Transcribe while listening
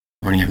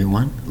Morning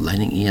everyone,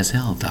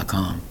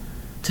 lightningesl.com.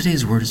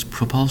 Today's word is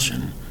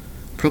propulsion.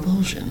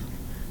 Propulsion.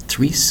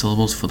 3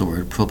 syllables for the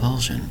word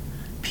propulsion.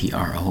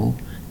 Propulsion.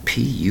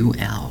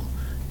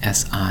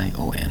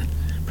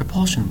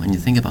 Propulsion, when you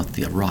think about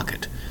the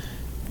rocket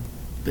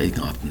being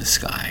off in the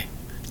sky,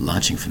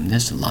 launching from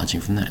this and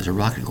launching from that, is a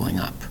rocket going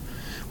up.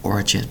 Or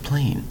a jet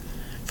plane.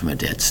 From a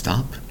dead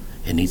stop,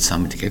 it needs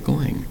something to get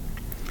going.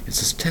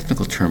 It's a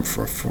technical term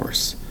for a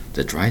force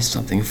that drives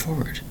something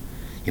forward.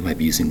 You might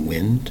be using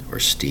wind, or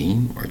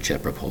steam, or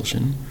jet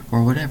propulsion,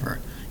 or whatever.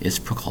 It's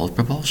called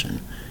propulsion.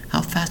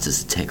 How fast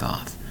does it take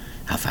off?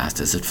 How fast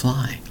does it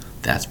fly?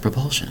 That's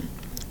propulsion.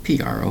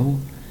 Propulsion.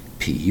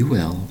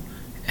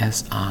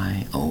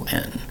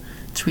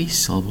 3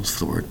 syllables for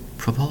the word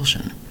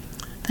propulsion.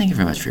 Thank you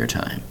very much for your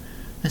time.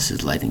 This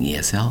is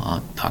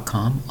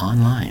lightningesl.com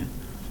online.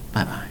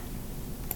 Bye-bye.